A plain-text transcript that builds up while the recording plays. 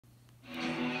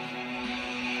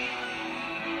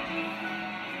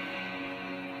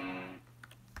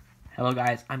Hello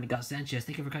guys, I'm Miguel Sanchez.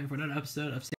 Thank you for coming for another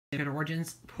episode of Sanrio Character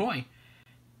Origins. Boy,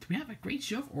 do we have a great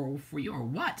show for you or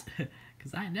what?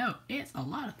 Because I know it's a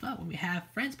lot of fun when you have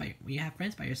friends by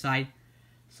your side.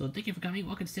 So thank you for coming.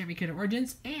 Welcome to Sanrio Character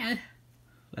Origins, and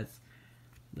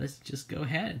let's just go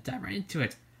ahead and dive right into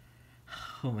it.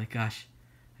 Oh my gosh,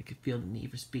 I can feel the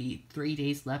need for speed. 3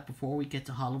 days left before we get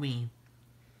to Halloween.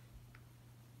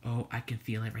 Oh, I can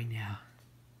feel it right now.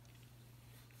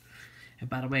 And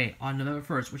by the way, on November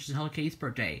 1st, which is Hello Kitty's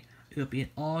birthday, it'll be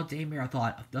an all-day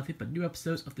marathon of nothing but new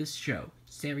episodes of this show,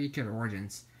 Sanrio Character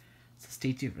Origins. So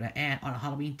stay tuned for that. And on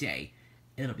Halloween Day,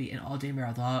 it'll be an all-day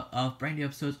marathon of brand new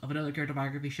episodes of another character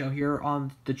biography show here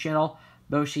on the channel,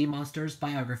 Moshi Monsters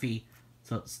Biography.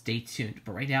 So stay tuned.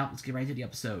 But right now, let's get right into the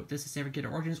episode. This is Sanrio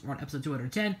Character Origins. We're on episode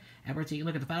 210, and we're taking a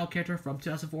look at the final character from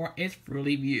 2004. It's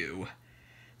Froolie Mew.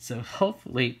 So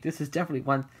hopefully, this is definitely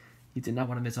one you did not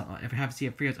want to miss out on. If you haven't seen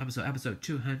a previous episode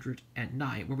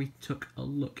 209, where we took a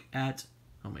look at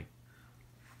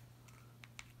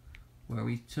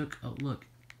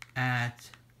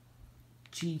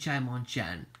Chi Chai Mon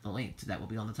Chen. The link to that will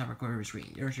be on the top corner of your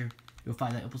screen. You'll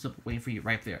find that episode waiting for you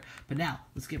right there. But now,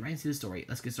 let's get right into the story.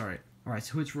 Let's get started. Alright,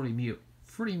 so who's Froolie Mew?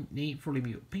 Froolie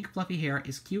Mew. Pink fluffy hair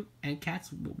is cute, and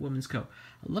cat's woman's coat.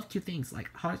 I love cute things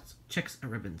like hearts, checks,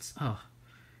 and ribbons. Oh.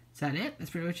 Is that it? That's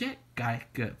pretty much it? Got it.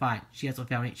 Good. Fine. She has some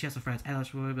family. She has some friends. And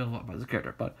that's really bit about this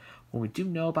character. But when we do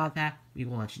know about that, we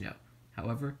will let you know.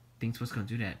 However, things was going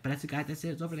to do that. But that's it, guys. That's it.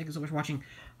 It's over. Thank you so much for watching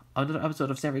another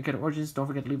episode of Sanrio Character Origins. Don't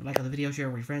forget to leave a like on the video, share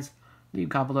with your friends, leave a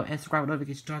comment below, and subscribe with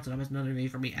notifications on so don't miss another video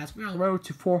from me. As we're on the road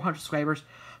to 400 subscribers.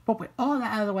 But with all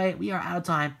that out of the way, we are out of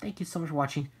time. Thank you so much for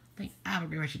watching. Have a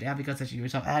great rest of your day. Because that's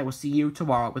yourself. And I will see you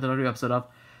tomorrow with another episode of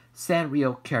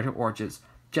Sanrio Character Origins.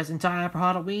 Just in time for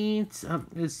Halloween. Someone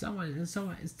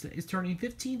is turning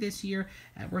 15 this year,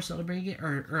 and we're celebrating it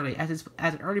early as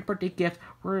an early birthday gift.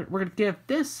 We're gonna give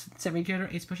this Sanrio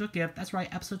character a special gift. That's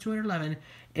right, episode 211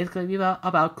 is gonna be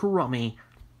about Kuromi,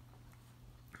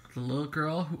 the little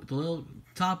girl, the little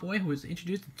top boy who was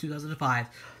introduced in 2005.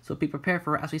 So be prepared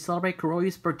for it as we celebrate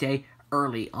Kuromi's birthday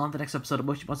early on the next episode of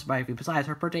Moshi Monsters Biography. Besides,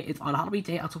 her birthday is on Halloween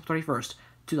Day, October 31st,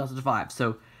 2005.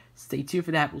 So stay tuned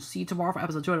for that. We'll see you tomorrow for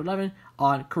episode 211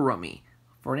 on Kuromi.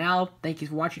 For now, thank you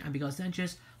for watching. I'm Miguel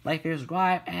Sanchez. Like, share,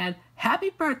 subscribe, and happy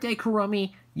birthday,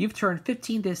 Kuromi! You've turned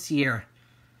 15 this year.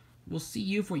 We'll see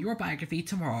you for your biography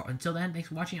tomorrow. Until then, thanks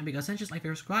for watching. I'm Miguel Sanchez. Like,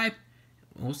 share, subscribe,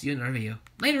 and we'll see you in another video.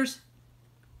 Laters!